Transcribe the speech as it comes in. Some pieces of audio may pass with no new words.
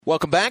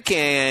Welcome back,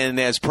 and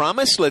as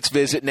promised, let's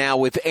visit now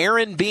with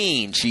Erin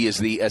Bean. She is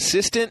the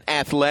Assistant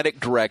Athletic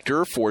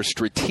Director for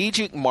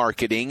Strategic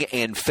Marketing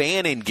and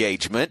Fan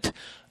Engagement.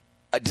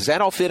 Does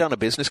that all fit on a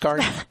business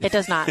card? It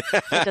does not.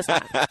 It does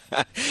not.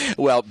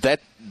 Well,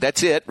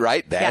 that's it,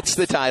 right? That's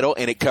the title,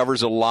 and it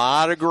covers a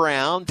lot of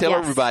ground. Tell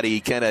everybody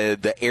kind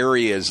of the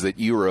areas that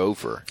you are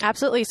over.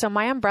 Absolutely. So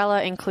my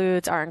umbrella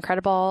includes our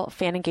incredible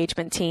fan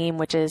engagement team,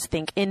 which is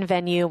think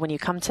in-venue, when you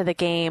come to the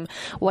game,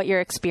 what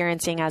you're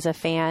experiencing as a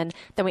fan.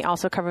 Then we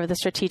also cover the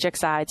strategic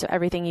side, so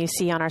everything you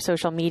see on our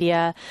social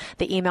media,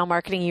 the email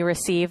marketing you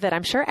receive that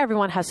I'm sure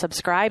everyone has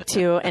subscribed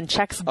to and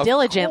checks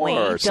diligently.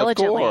 Of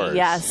course.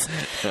 Yes.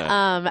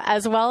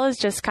 As well as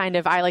just kind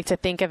of, I like to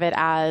think of it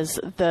as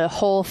the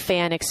whole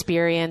fan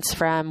experience,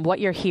 from what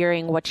you're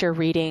hearing, what you're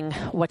reading,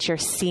 what you're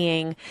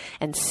seeing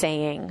and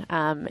saying,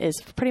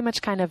 is pretty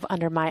much kind of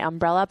under my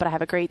umbrella. But I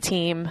have a great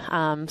team,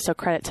 so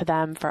credit to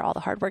them for all the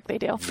hard work they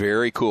do.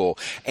 Very cool.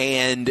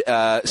 And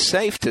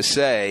safe to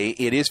say,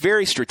 it is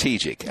very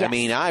strategic. Yes. I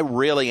mean, I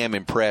really am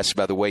impressed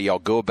by the way y'all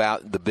go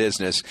about the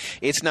business.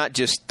 It's not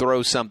just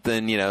throw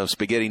something,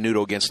 spaghetti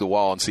noodle against the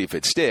wall and see if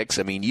it sticks.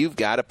 I mean, you've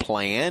got a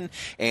plan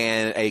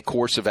and a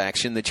course of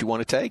action that you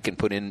want to take and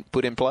put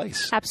in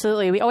place.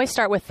 Absolutely. We always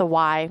start with the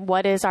why.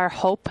 What is our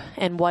hope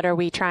and what are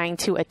we trying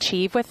to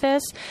achieve with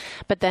this?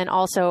 But then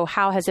also,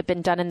 how has it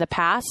been done in the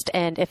past?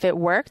 And if it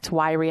worked,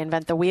 why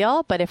reinvent the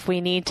wheel? But if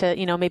we need to,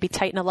 maybe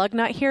tighten a lug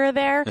nut here or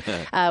there,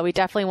 we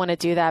definitely want to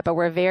do that. But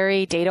we're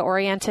very data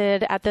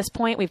oriented at this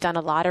point. We've done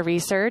a lot of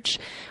research.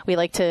 We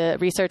like to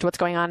research what's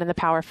going on in the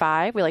Power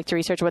Five. We like to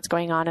research what's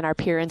going on in our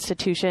peer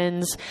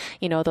institutions,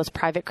 those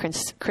private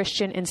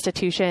Christian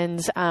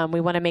institutions. We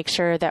want to make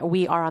sure that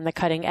we are on the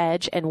cutting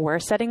edge and we're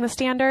setting the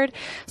standard.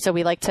 So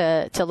we like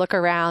to look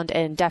around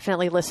and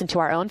definitely listen to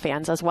our own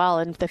fans as well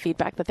and the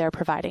feedback that they're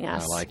providing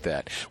us. I like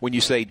that. When you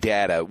say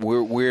data,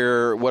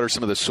 what are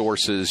some of the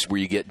sources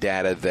where you get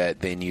data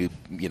that then you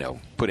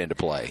put into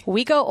play?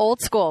 We go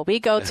old school. We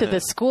go to the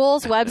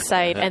school's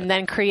website and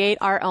then create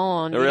our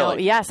own.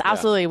 Really? Yes,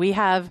 absolutely. Yeah. We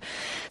have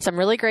some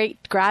really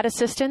great grad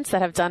assistants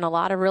that have done a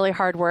lot of really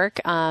hard work.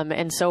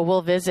 And so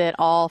we'll visit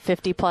all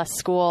 50 plus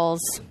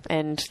schools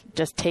and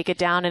just take it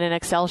down in an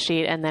Excel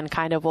sheet, and then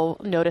kind of we'll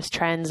notice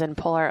trends and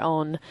pull our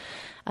own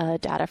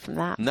data from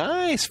that.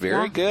 Nice.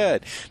 Very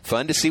good.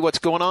 Fun to see what's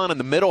going on in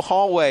the middle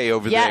hallway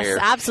over there. Yes,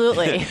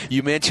 absolutely.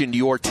 You mentioned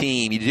your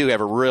team. You do have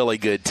a really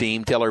good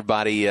team. Tell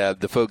everybody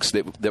the folks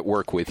that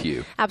work with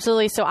you.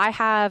 Absolutely. So I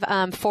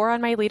have 4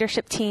 on my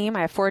leadership team.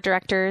 I have 4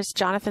 directors.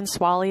 Jonathan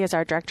Swally is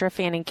our director of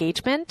fan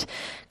engagement.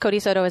 Cody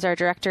Soto is our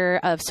director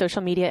of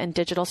social media and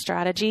digital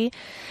strategy.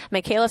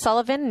 Michaela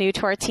Sullivan, new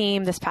to our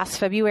team this past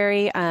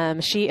February.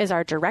 She is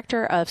our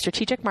director of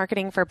strategic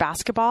marketing for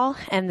basketball.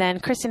 And then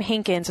Kristen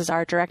Hankins is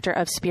our director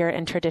of spirit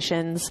and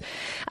traditions,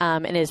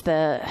 and is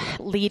the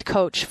lead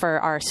coach for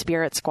our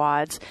spirit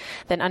squads.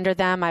 Then under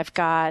them, I've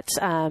got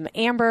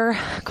Amber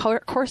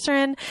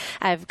Corcoran,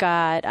 I've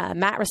got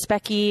Matt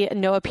Respecki,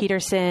 Noah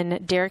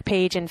Peterson, Derek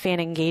Page in fan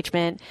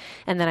engagement,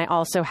 and then I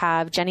also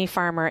have Jenny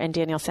Farmer and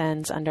Daniel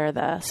Sens under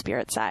the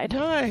spirit side.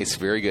 Nice.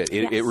 Very good.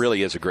 It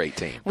really is a great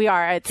team. We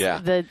are. It's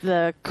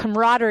the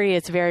camaraderie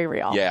is very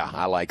real. Yeah,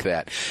 I like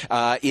that.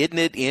 Isn't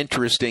it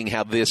interesting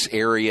how this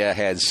area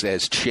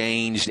has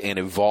changed and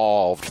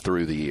evolved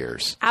through the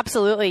years?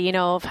 Absolutely.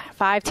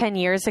 5-10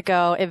 years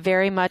ago, it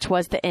very much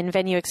was the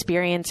in-venue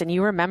experience. And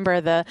you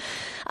remember the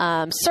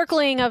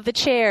circling of the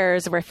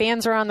chairs where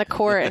fans were on the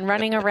court and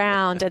running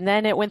around. And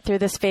then it went through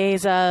this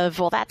phase of,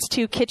 well, that's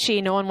too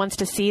kitschy. No one wants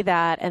to see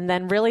that. And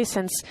then really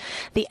since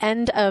the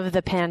end of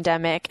the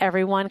pandemic,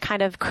 everyone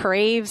kind of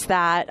craves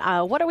that.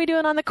 What are we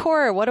doing on the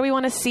court? What do we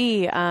want to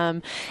see?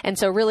 And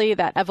so really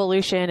that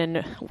evolution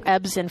and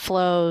ebbs and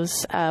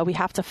flows we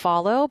have to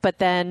follow. But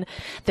then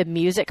the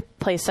music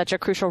plays such a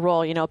crucial role.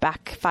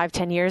 Back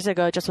 5-10 years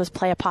ago, it just was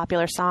play a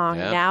popular song.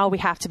 Yeah. Now we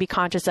have to be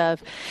conscious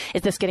of,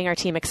 is this getting our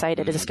team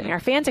excited? Is this getting our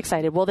fans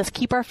excited? Will this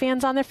keep our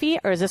fans on their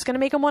feet, or is this going to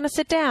make them want to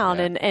sit down?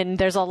 Yeah. And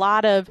there's a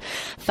lot of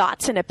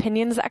thoughts and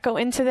opinions that go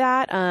into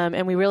that.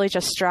 And we really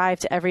just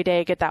strive to every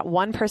day get that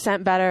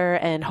 1% better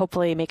and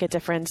hopefully make a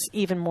difference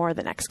even more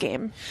the next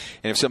game.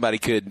 And if somebody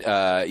could,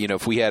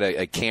 if we had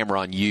a camera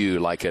on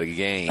you like at a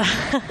game,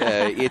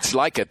 it's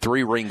like a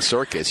 3-ring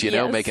circus,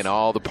 making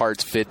all the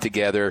parts fit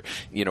together,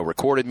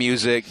 recorded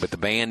music, but the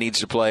band needs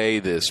to play,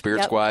 the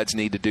spirit squads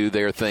need to do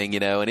their thing,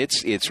 and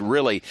it's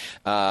really,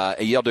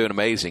 y'all do an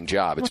amazing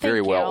job. It's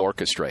very well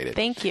orchestrated.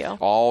 Thank you.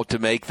 All to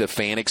make the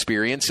fan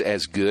experience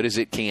as good as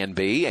it can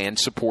be and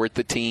support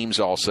the teams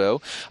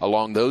also.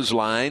 Along those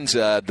lines,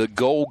 the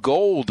Go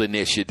Gold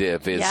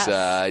initiative is,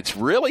 it's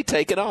really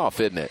taken off,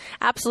 isn't it?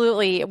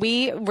 Absolutely.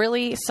 We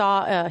really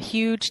saw a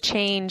huge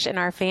change in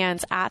our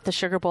fans at the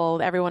Sugar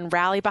Bowl. Everyone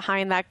rallied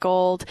behind that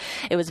gold.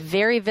 It was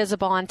very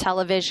visible on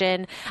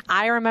television.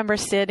 I remember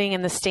sitting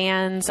in the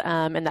stands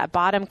in that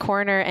bottom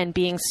corner and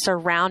being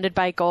surrounded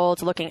by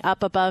gold, looking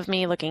up above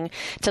me, looking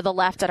to the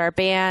left at our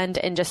band,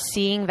 and just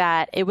seeing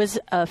that it was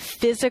a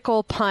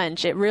physical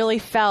punch. It really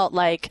felt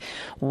like,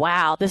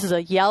 wow, this is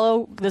a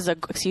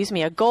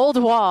gold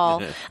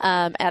wall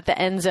at the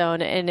end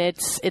zone, and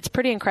it's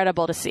pretty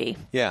incredible to see.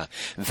 Yeah,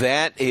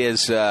 that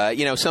is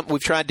something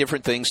we've tried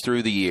different things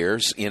through the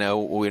years,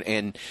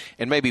 and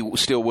maybe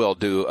still will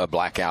do a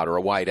blackout or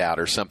a whiteout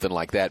or something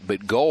like that.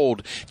 But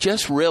gold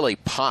just really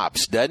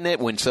pops, doesn't it,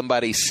 when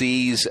somebody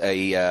sees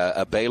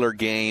a Baylor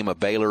game, a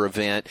Baylor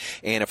event,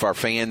 and if our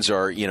fans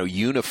are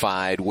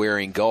unified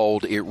wearing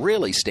gold, it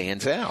really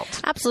stands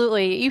out.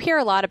 Absolutely. You hear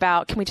a lot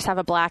about, can we just have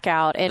a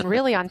blackout? And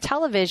really on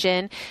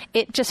television,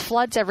 it just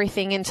floods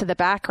everything into the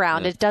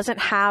background. It doesn't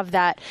have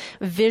that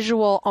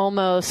visual,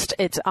 almost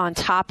it's on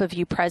top of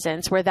you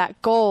presence, where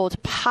that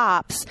gold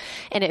pops,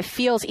 and it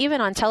feels,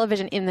 even on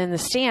television in the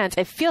stands,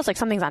 it feels like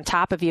something's on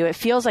top of you. It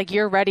feels like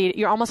you're ready.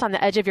 You're almost on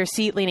the edge of your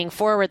seat leaning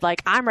forward,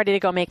 like, I'm ready to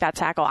go make that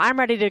tackle. I'm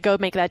ready to go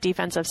make that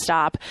defensive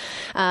stop.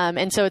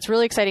 And so it's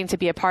really exciting to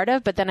be a part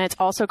of, but then it's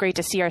also great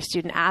to see our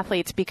student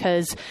athletes,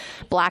 because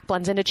black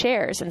blends into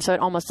chairs. And so it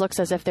almost looks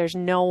as if there's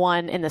no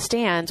one in the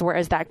stands,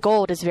 whereas that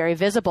gold is very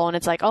visible. And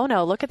it's like, oh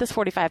no, look at this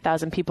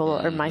 45,000 people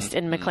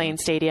in McLean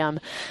Stadium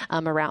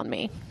around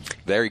me.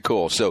 Very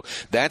cool. So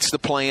that's the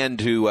plan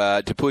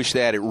to push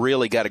that. It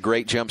really got a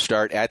great jump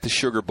start at the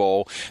Sugar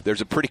Bowl.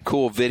 There's a pretty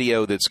cool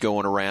video that's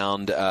going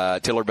around. Tell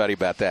everybody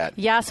about that.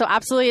 Yeah, so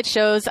absolutely. It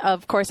shows,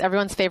 of course,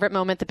 everyone's favorite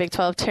moment, the Big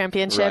 12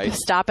 championship, right.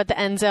 Stop at the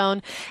end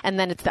zone, and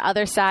then it's the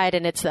other side,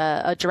 and it's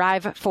a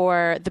drive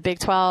for the Big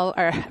 12,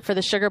 or for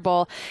the Sugar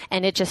Bowl,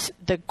 and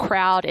the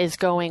crowd is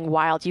going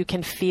wild. You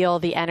can feel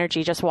the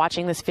energy just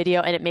watching this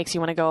video, and it makes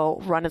you want to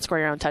go run and score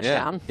your own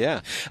touchdown.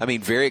 Yeah. I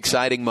mean, very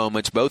exciting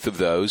moments, both of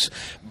those,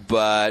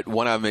 but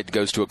one of them, it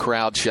goes to a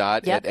crowd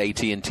shot at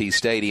AT&T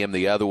Stadium.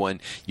 The other one,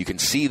 you can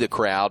see the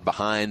crowd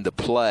behind the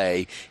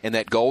play, and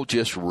that goal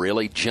just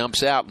really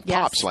jumps out and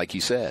pops, like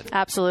you said.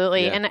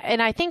 Absolutely. Yeah.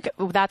 And I think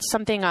that's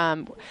something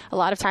a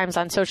lot of times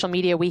on social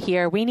media we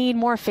hear, we need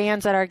more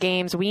fans at our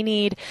games. We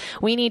need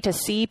to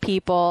see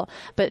people.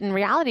 But in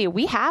reality,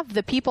 we have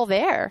the people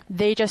there.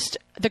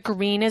 The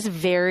green is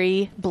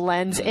very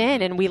blends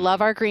in, and we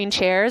love our green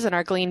chairs and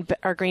our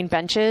green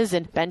benches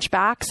and bench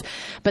backs,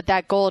 but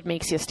that gold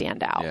makes you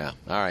stand out. Yeah.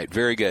 All right.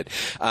 Very good.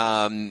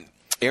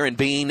 Erin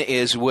Bean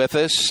is with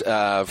us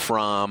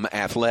from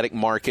Athletic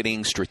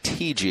Marketing,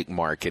 Strategic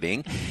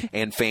Marketing,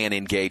 and Fan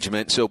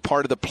Engagement. So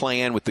part of the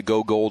plan with the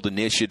Go Gold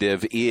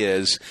initiative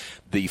is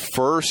the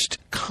first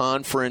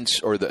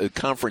conference, or the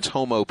conference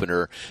home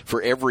opener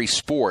for every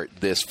sport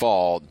this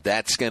fall.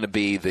 That's going to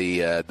be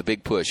the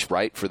big push,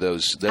 right, for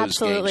those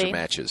Absolutely. games or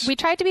matches. We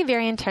tried to be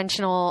very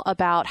intentional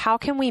about how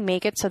can we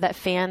make it so that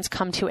fans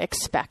come to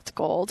expect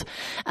gold.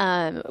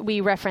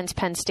 We reference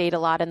Penn State a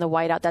lot in the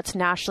whiteout. That's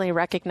nationally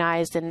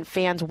recognized, and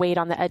fans wait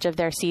on the edge of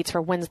their seats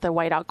for when's the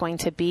whiteout going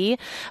to be.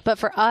 But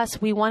for us,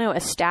 we want to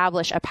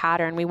establish a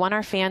pattern. We want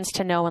our fans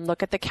to know and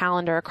look at the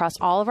calendar across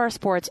all of our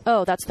sports.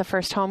 Oh, that's the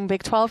first home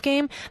Big 12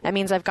 game. That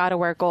means I've got to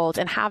wear gold,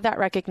 and have that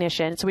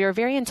recognition. So we were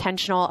very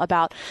intentional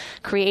about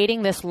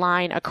creating this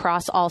line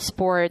across all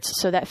sports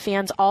so that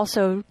fans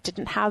also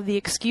didn't have the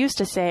excuse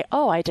to say,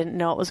 oh, I didn't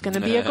know it was going to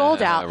be a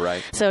gold out.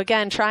 Right. So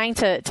again, trying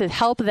to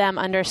help them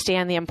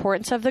understand the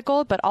importance of the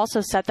gold, but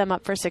also set them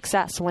up for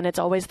success. When it's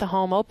always the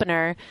home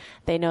opener,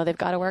 they know they've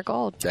got to wear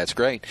gold. That's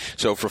great.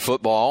 So for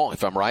football,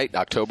 if I'm right,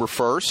 October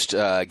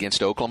 1st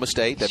against Oklahoma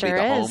State, that'd be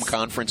the home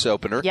conference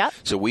opener. Yep.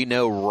 So we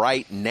know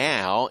right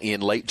now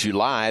in late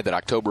July that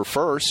October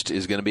 1st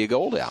is going to be a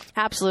gold out.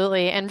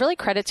 Absolutely. And really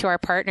credit to our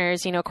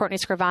partners. Courtney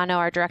Scrivano,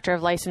 our director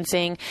of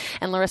licensing,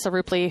 and Larissa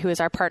Rupley, who is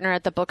our partner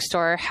at the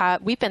bookstore.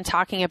 We've been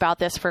talking about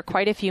this for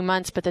quite a few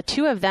months, but the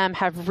two of them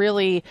have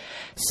really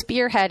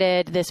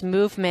spearheaded this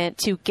movement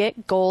to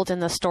get gold in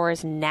the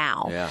stores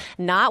now. Yeah.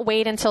 Not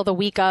wait until the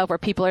week of where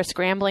people are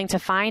scrambling to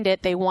find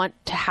it. They want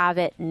to have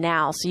it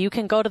now. So you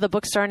can go to the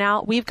bookstore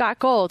now. We've got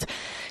gold.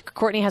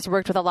 Courtney has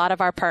worked with a lot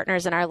of our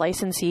partners and our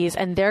licensees,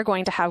 and they're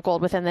going to have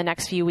gold within the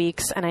next few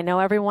weeks. And I know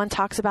everyone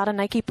talks about a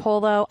Nike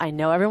polo. I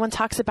know everyone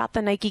talks about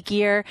the Nike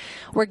gear.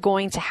 We're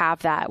going to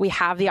have that. We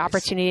have the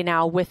opportunity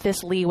now, with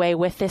this leeway,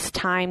 with this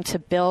time, to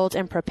build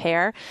and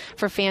prepare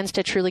for fans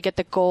to truly get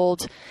the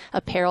gold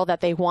apparel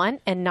that they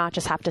want, and not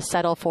just have to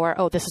settle for,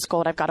 oh, this is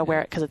gold, I've got to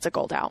wear it because it's a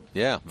gold out.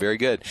 Yeah, very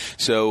good.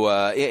 So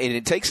and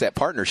it takes that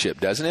partnership,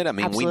 doesn't it? I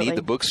mean, Absolutely. We need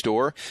the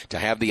bookstore to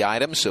have the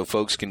items so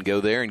folks can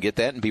go there and get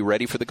that and be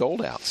ready for the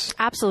gold outs.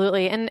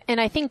 Absolutely. And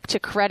I think to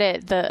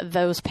credit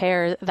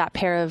that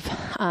pair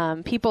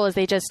of people is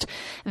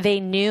they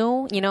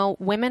knew,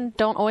 women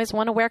don't always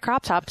want to wear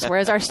crop tops,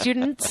 whereas our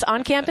students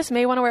on campus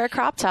may want to wear a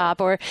crop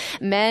top, or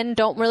men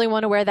don't really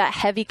want to wear that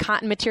heavy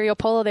cotton material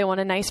polo. They want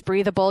a nice,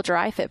 breathable,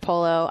 dry fit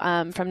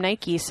polo from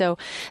Nike. So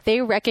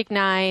they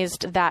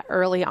recognized that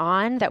early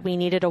on that we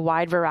needed a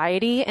wide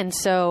variety. And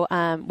so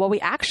what we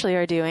actually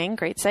are doing,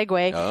 great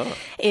segue,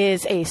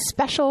 is a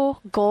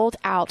special gold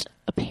out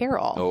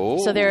apparel.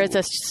 Oh. So there is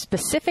a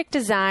specific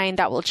design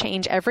that will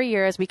change every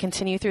year as we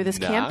continue through this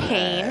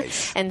campaign.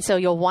 And so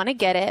you'll want to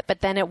get it.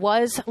 But then it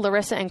was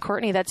Larissa and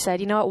Courtney that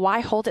said, you know what, why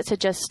hold it to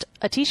just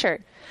a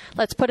t-shirt?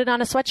 Let's put it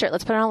on a sweatshirt.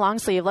 Let's put it on a long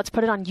sleeve. Let's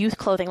put it on youth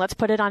clothing. Let's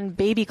put it on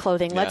baby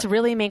clothing. Let's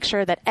really make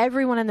sure that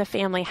everyone in the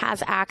family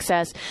has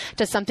access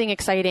to something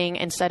exciting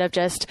instead of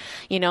just,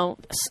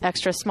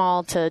 extra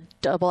small to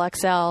double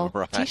XL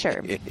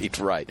t-shirt. It's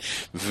right.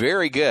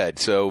 Very good.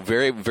 So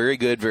very, very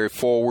good, very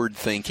forward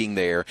thinking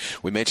there.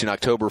 We mentioned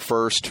October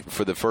 1st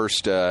for the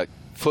first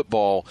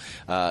football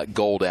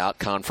Gold Out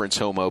Conference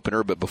home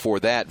opener. But before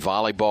that,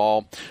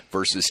 volleyball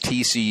versus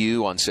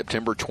TCU on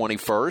September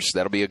 21st.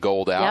 That'll be a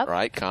Gold Out,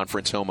 right?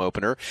 Conference home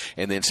opener.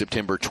 And then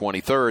September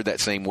 23rd, that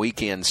same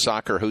weekend,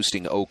 soccer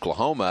hosting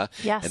Oklahoma.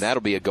 Yes. And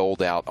that'll be a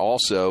Gold Out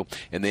also.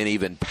 And then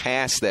even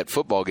past that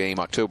football game,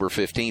 October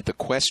 15th,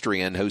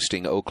 Equestrian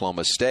hosting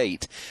Oklahoma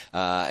State.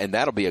 And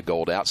that'll be a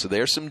Gold Out. So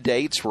there's some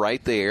dates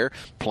right there.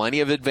 Plenty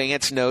of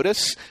advance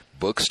notice.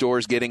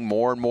 Bookstores getting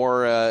more and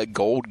more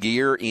gold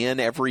gear in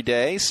every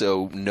day,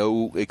 so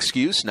no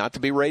excuse not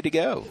to be ready to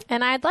go.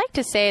 And I'd like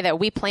to say that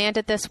we planned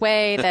it this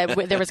way, that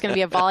there was going to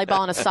be a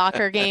volleyball and a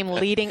soccer game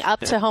leading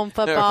up to home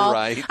football.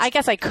 Right. I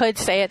guess I could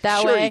say it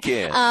that way. Sure you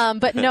can.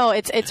 But no,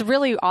 it's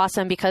really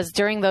awesome because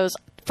during those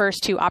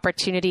first two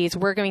opportunities,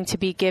 we're going to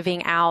be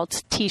giving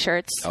out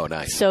T-shirts. Oh,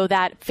 nice. So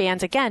that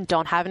fans, again,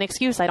 don't have an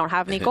excuse. I don't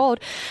have any gold.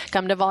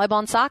 Come to volleyball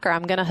and soccer.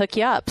 I'm going to hook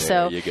you up.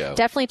 There you go.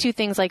 Definitely two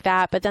things like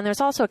that. But then there's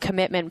also a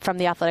commitment from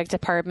the athletic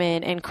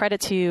department, and credit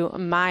to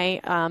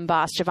my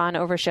boss, Javon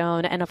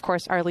Overshone, and of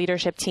course our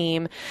leadership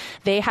team.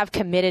 They have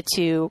committed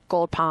to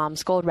gold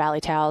palms, gold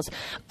rally towels,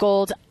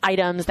 gold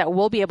items that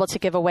we'll be able to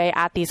give away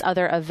at these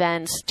other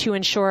events to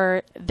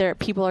ensure that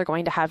people are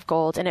going to have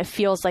gold. And it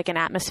feels like an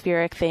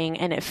atmospheric thing,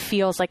 and it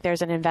feels like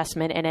there's an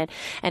investment in it,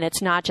 and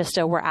it's not just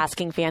we're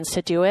asking fans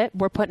to do it.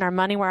 We're putting our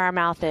money where our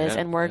mouth is,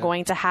 and we're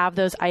going to have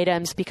those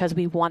items because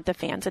we want the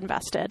fans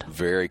invested.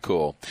 Very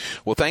cool.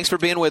 Well, thanks for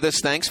being with us.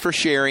 Thanks for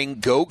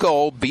sharing. Go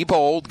gold, be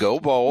bold, go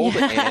bold,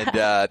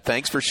 and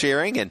thanks for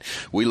sharing, and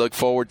we look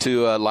forward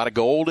to a lot of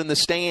gold in the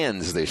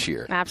stands this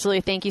year.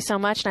 Absolutely. Thank you so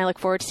much, and I look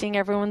forward to seeing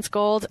everyone's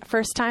gold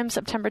first time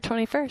September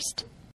 21st.